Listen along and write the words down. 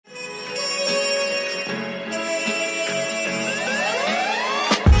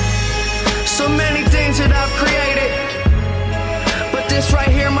so many things that I've created, but this right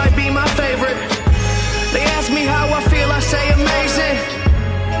here might be my favorite. They ask me how I feel, I say amazing.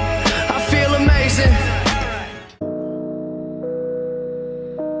 I feel amazing.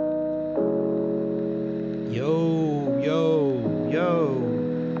 Yo, yo, yo.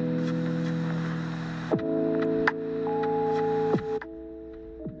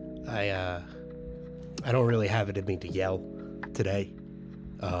 I don't really have it in me to yell today.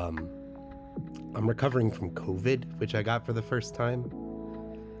 I'm recovering from COVID, which I got for the first time.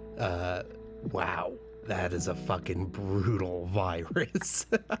 Wow, that is a fucking brutal virus.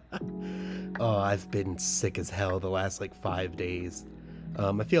 Oh, I've been sick as hell the last like 5 days.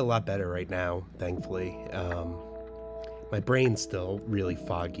 I feel a lot better right now, thankfully. My brain's still really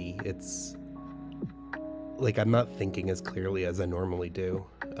foggy. It's like I'm not thinking as clearly as I normally do.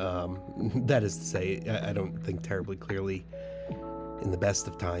 That is to say, I don't think terribly clearly in the best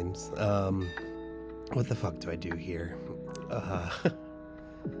of times. What the fuck do I do here?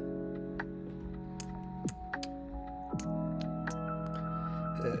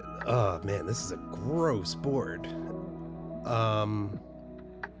 Oh man, this is a gross board. I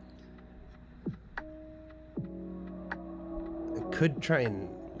could try and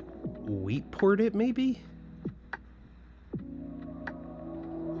wheat port it, maybe?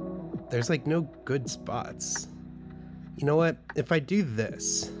 There's like no good spots. You know what? If I do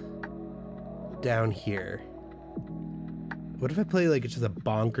this down here, what if I play like it's just a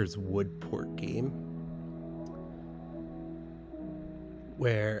bonkers wood port game?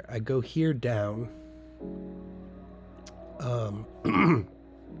 Where I go here down.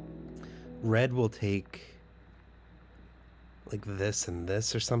 Red will take like this and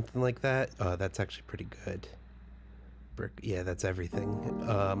this or something like that. Oh, that's actually pretty good. Brick, yeah, that's everything.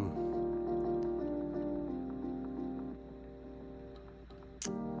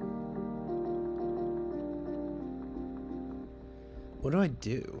 What do I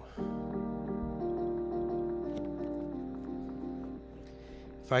do?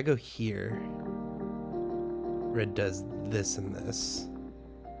 If I go here, red does this and this.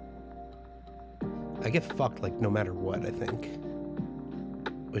 I get fucked like no matter what, I think.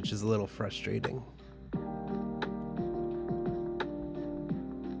 Which is a little frustrating.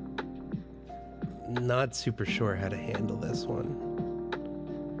 Not super sure how to handle this one.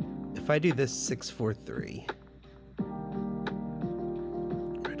 If I do this 6-4-3,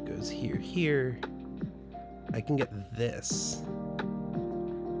 red goes here, here, I can get this.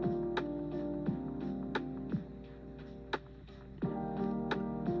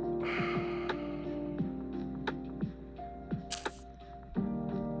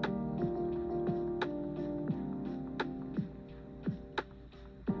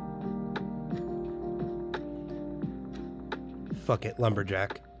 Fuck it,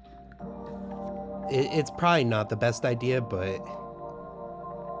 lumberjack. It's probably not the best idea, but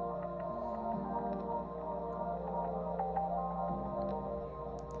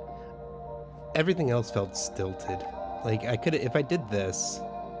everything else felt stilted. Like I could, if I did this,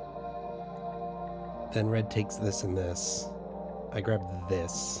 then red takes this and this. I grab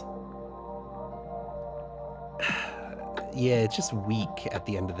this. Yeah, it's just weak at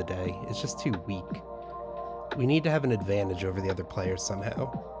the end of the day. It's just too weak. We need to have an advantage over the other players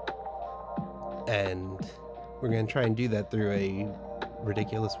somehow. And we're going to try and do that through a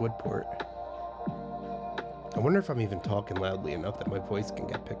ridiculous wood port. I wonder if I'm even talking loudly enough that my voice can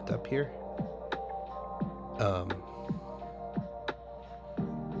get picked up here.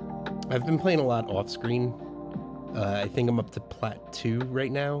 I've been playing a lot off screen. I think I'm up to Plat 2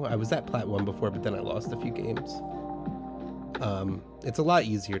 right now. I was at Plat 1 before, but then I lost a few games. It's a lot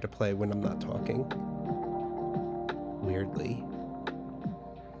easier to play when I'm not talking. Weirdly.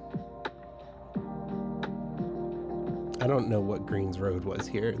 I don't know what Green's Road was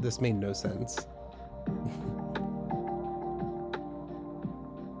here. This made no sense.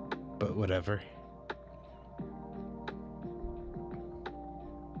 But whatever.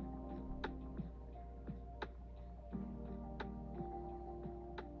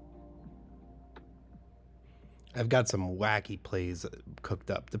 I've got some wacky plays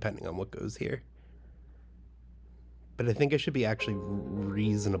cooked up depending on what goes here. But I think I should be actually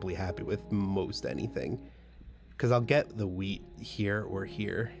reasonably happy with most anything. Because I'll get the wheat here or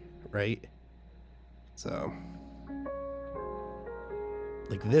here, right? So,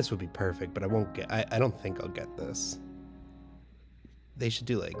 like this would be perfect, but I won't get, I don't think I'll get this. They should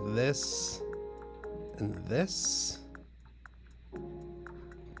do like this and this.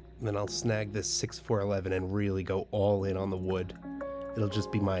 And then I'll snag this 6-4-11 and really go all in on the wood. It'll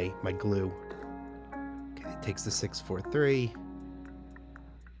just be my glue. Okay, it takes the 6-4-3.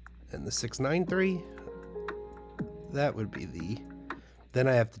 And the 693, that would be the... Then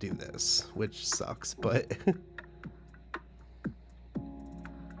I have to do this, which sucks, but...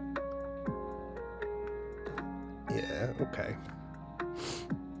 yeah, okay.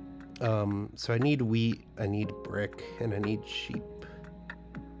 So I need wheat, I need brick, and I need sheep.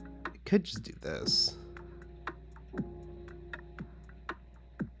 I could just do this.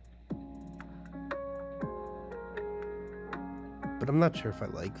 But I'm not sure if I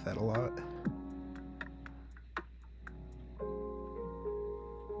like that a lot.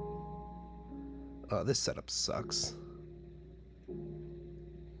 Oh, this setup sucks.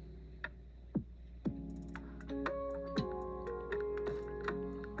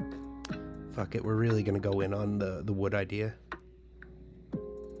 Fuck it, we're really gonna go in on the wood idea.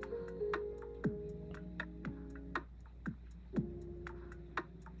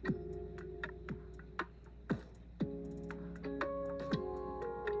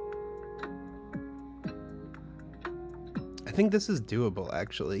 I think this is doable,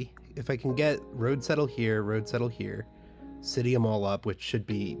 actually. If I can get road settle here, city them all up, which should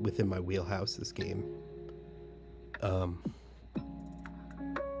be within my wheelhouse this game. But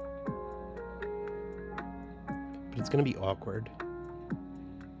it's gonna be awkward.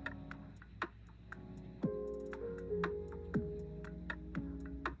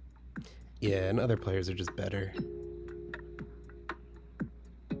 Yeah, and other players are just better.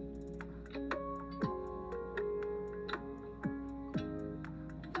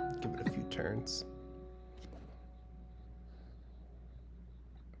 Give it a few turns.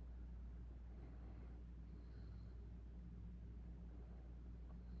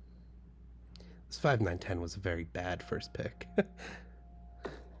 This 5-9-10 was a very bad first pick.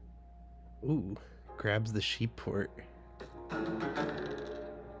 Ooh, grabs the sheep port.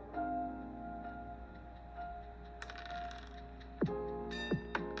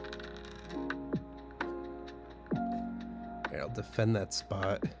 I'll defend that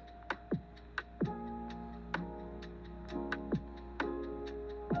spot.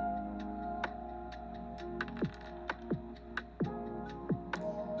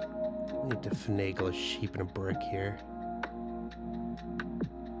 Need to finagle a sheep and a brick here.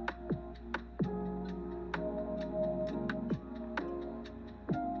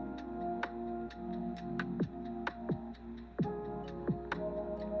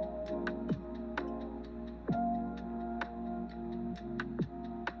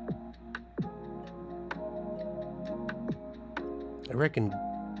 I reckon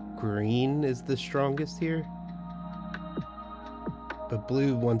green is the strongest here. But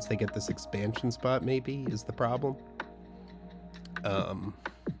blue, once they get this expansion spot, maybe, is the problem. Yeah,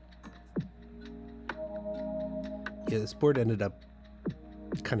 this board ended up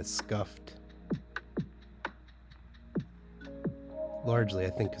kind of scuffed. Largely, I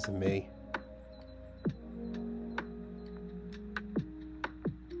think, because of me.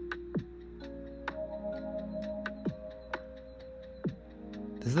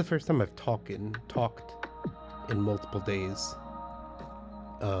 This is the first time I've talked in multiple days.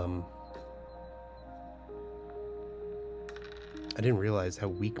 I didn't realize how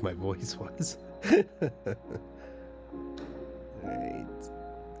weak my voice was. Alright,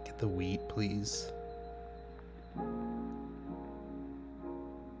 get the wheat, please.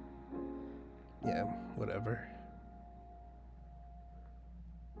 Yeah, whatever.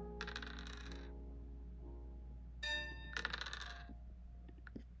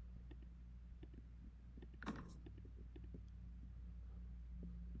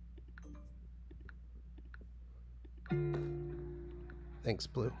 Thanks,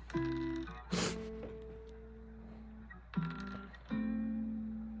 Blue. I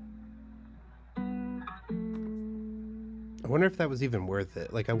wonder if that was even worth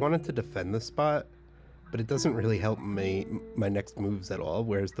it. Like, I wanted to defend the spot, but it doesn't really help my next moves at all,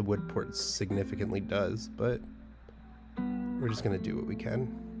 whereas the wood port significantly does, but we're just gonna do what we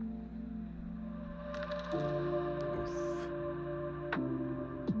can.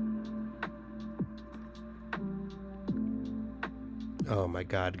 Oh my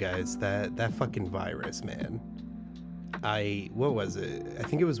god, guys, that fucking virus, man. What was it? I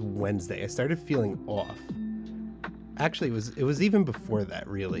think it was Wednesday. I started feeling off. Actually, it was even before that,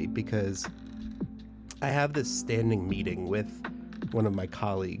 really, because I have this standing meeting with one of my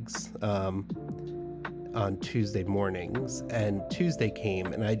colleagues on Tuesday mornings, and Tuesday came,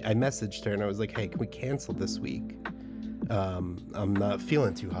 and I messaged her, and I was like, hey, can we cancel this week? I'm not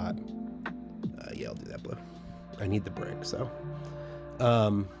feeling too hot. Yeah, I'll do that, Blue. I need the brick, so...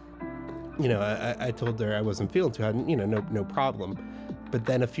 you know, I told her I wasn't feeling too hot, and, you know, no problem. But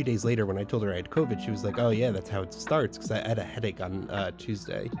then a few days later, when I told her I had COVID, she was like, oh yeah, that's how it starts, because I had a headache on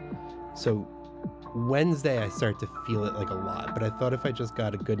Tuesday. So Wednesday I start to feel it like a lot, but I thought if I just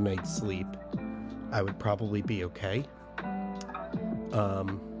got a good night's sleep, I would probably be okay.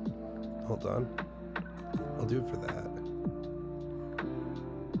 Hold on. I'll do it for that.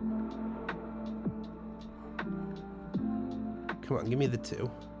 Come on, give me the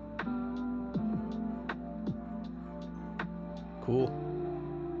 2. Cool.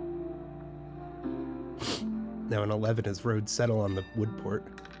 Now an 11 is road settle on the wood port.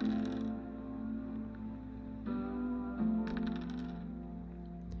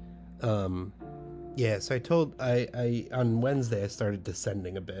 Yeah, so I told I on Wednesday I started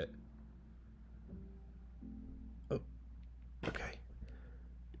descending a bit. Oh, okay.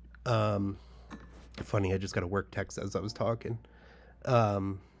 Funny, I just got a work text as I was talking.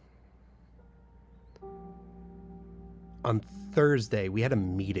 On Thursday we had a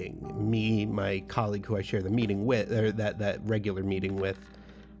meeting. Me, my colleague who I share the meeting with, or that regular meeting with,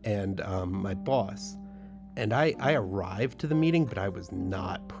 and my boss. And I arrived to the meeting, but I was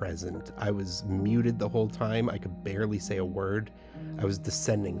not present. I was muted the whole time. I could barely say a word. I was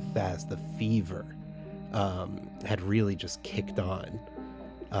descending fast. The fever had really just kicked on.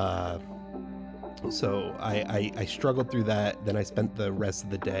 So I struggled through that. Then I spent the rest of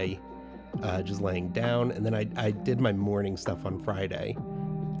the day just laying down. And then I did my morning stuff on Friday.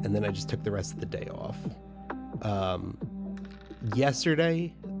 And then I just took the rest of the day off.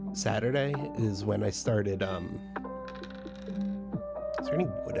 Yesterday, Saturday, is when I started, is there any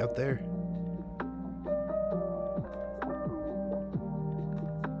wood out there?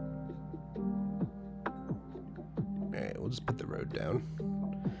 Alright, we'll just put the road down.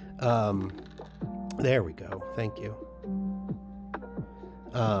 There we go, thank you.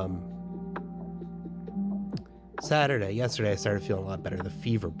 Yesterday I started feeling a lot better. The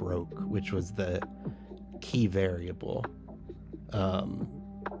fever broke, which was the key variable.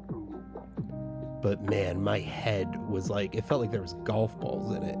 But man, my head was like, it felt like there was golf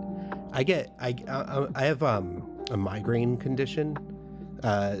balls in it. I have a migraine condition.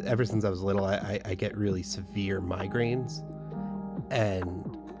 Ever since I was little, I get really severe migraines,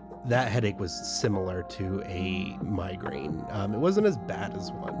 and that headache was similar to a migraine. It wasn't as bad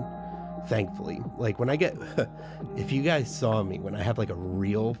as one, thankfully. Like when I get, if you guys saw me when I have like a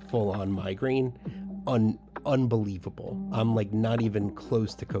real full-on migraine, unbelievable. I'm like not even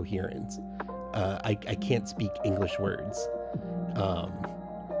close to coherence. I can't speak English words.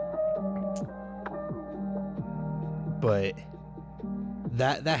 But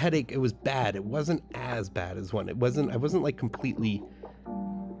that headache, it was bad. It wasn't as bad as one. I wasn't like completely,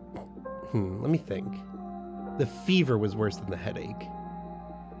 let me think. The fever was worse than the headache.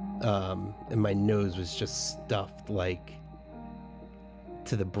 And my nose was just stuffed like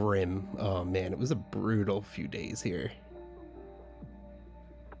to the brim. Oh man, it was a brutal few days here.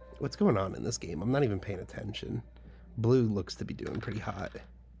 What's going on in this game? I'm not even paying attention. Blue looks to be doing pretty hot.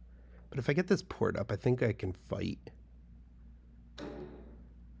 But if I get this port up, I think I can fight.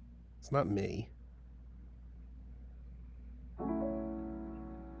 It's not me.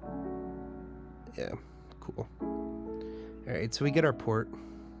 Yeah, cool. Alright, so we get our port.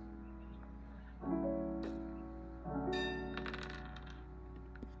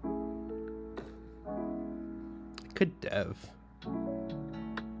 I could dev.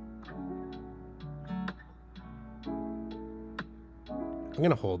 I'm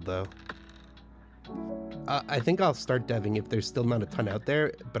gonna hold though. I think I'll start deving if there's still not a ton out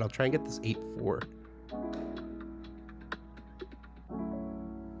there, but I'll try and get this 8-4.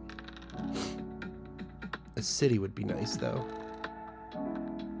 A city would be nice though.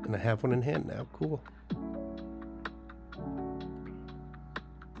 And I have one in hand now, cool.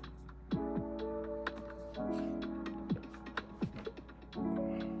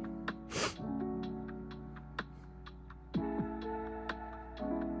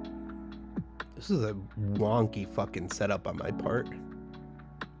 This is a wonky fucking setup on my part.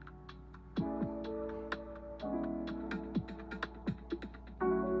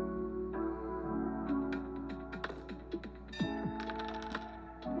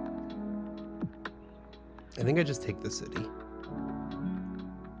 I think I just take the city.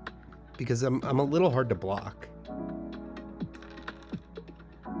 Because I'm a little hard to block.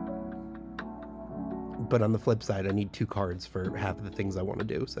 But on the flip side, I need 2 cards for half of the things I want to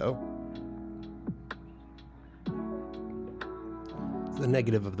do, so. It's the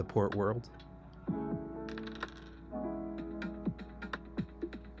negative of the port world.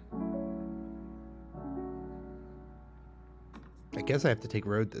 I guess I have to take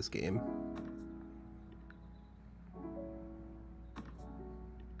road this game.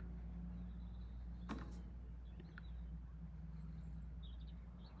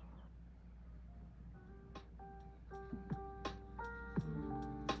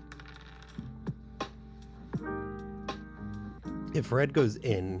 If red goes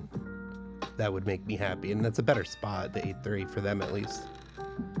in, that would make me happy, and that's a better spot, the 8-3 for them at least.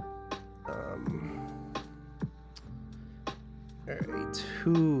 Alright,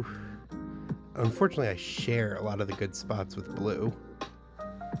 who... Unfortunately, I share a lot of the good spots with blue.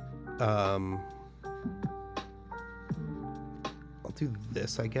 I'll do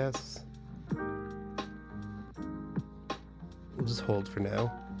this, I guess. We'll just hold for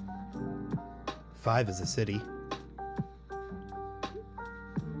now. 5 is a city.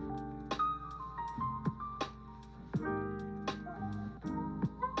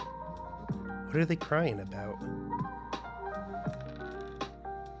 What are they crying about?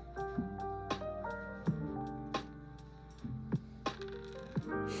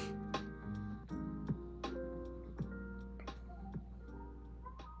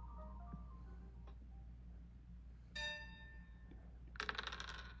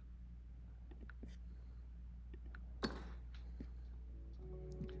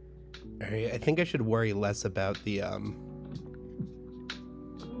 Alright, I think I should worry less about the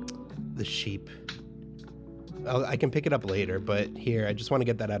sheep. I can pick it up later, but here, I just want to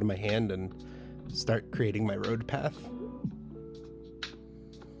get that out of my hand and start creating my road path.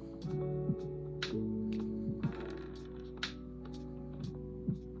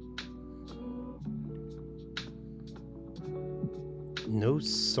 No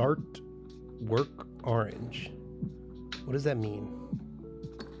Sart work orange. What does that mean?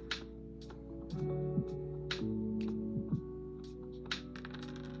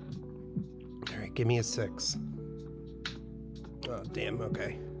 Alright, give me a 6. Oh, damn,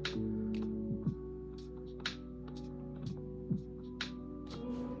 okay.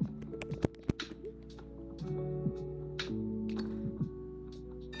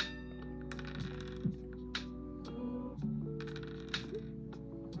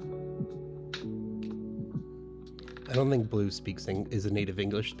 I don't think Blue is a native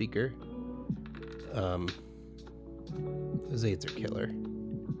English speaker. Those 8s are killer.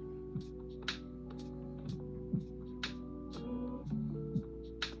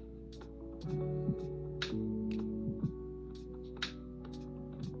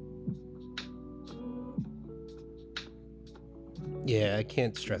 Yeah, I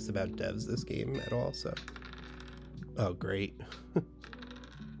can't stress about devs this game at all, so... Oh, great.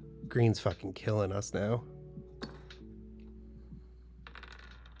 Green's fucking killing us now.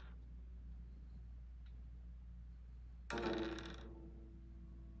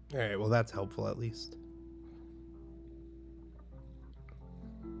 Alright, well that's helpful at least.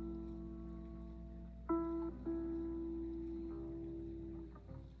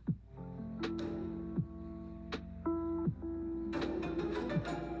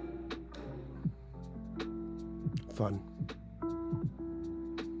 Fun.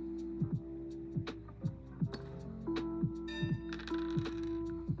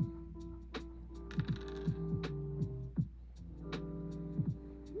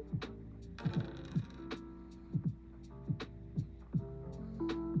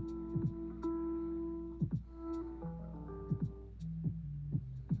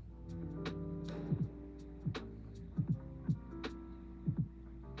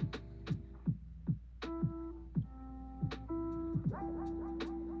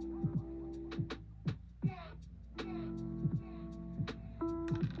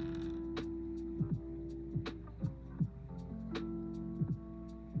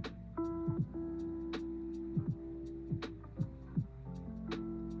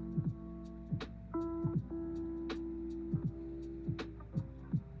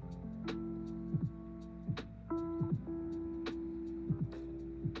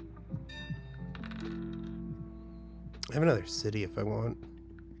 I have another city if I want.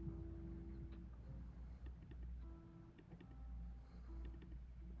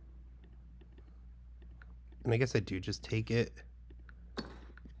 And I guess I do just take it.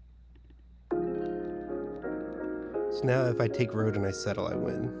 So now if I take road and I settle, I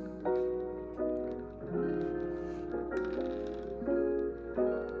win.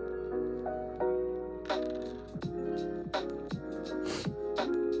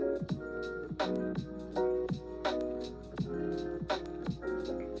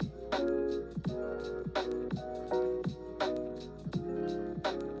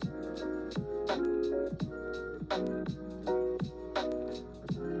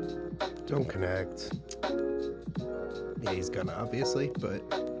 Don't connect. Yeah, he's gonna, obviously, but...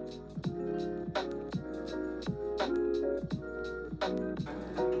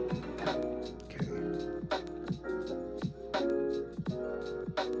 Okay.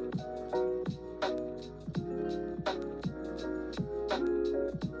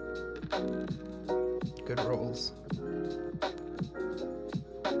 Good rolls.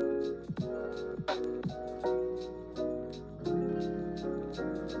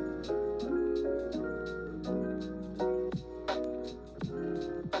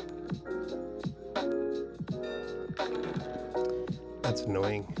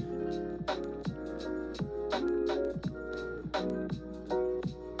 annoying.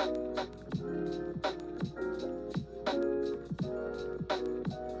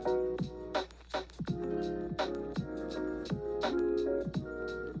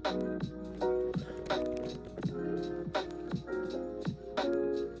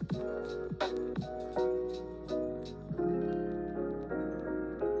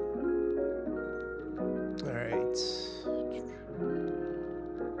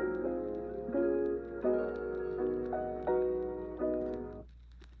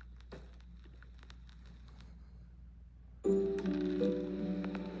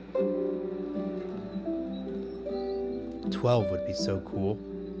 $12 would be so cool.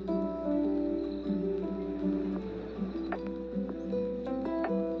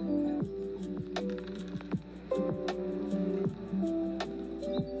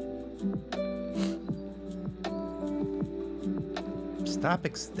 Stop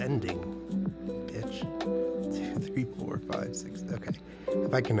extending, bitch. 2, 3, 4, 5, 6. Okay.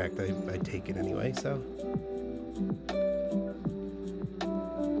 If I connect, I take it anyway, so.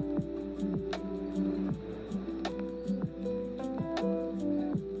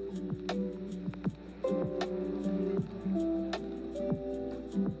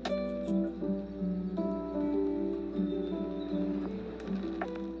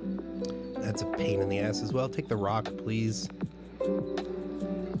 That's a pain in the ass as well. Take the rock, please.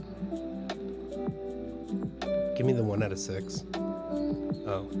 Give me the 1 out of 6.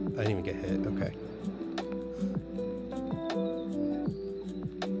 Oh, I didn't even get hit. Okay.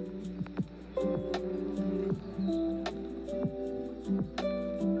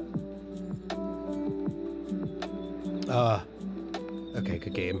 Okay,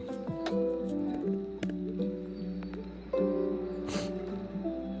 good game.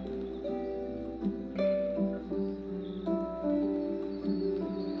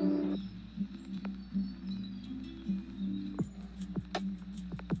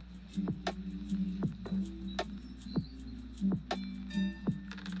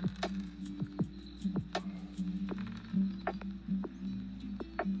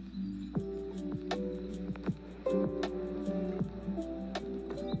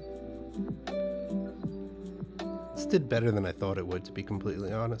 Did better than I thought it would, to be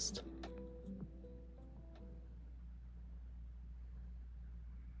completely honest.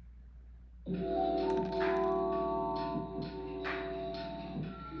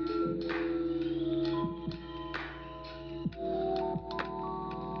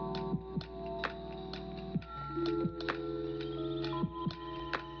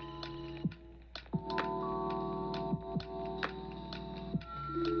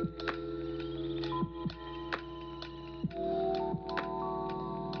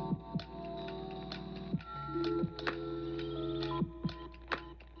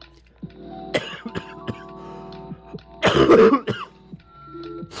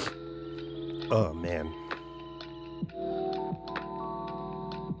 Oh, man.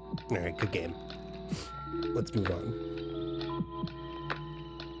 Alright, good game. Let's move on.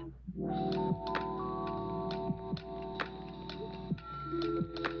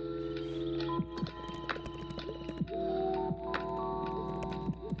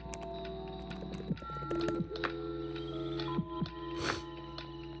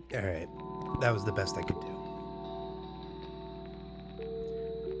 Alright, that was the best I could do.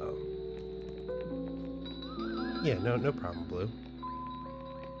 Yeah, no problem, Blue.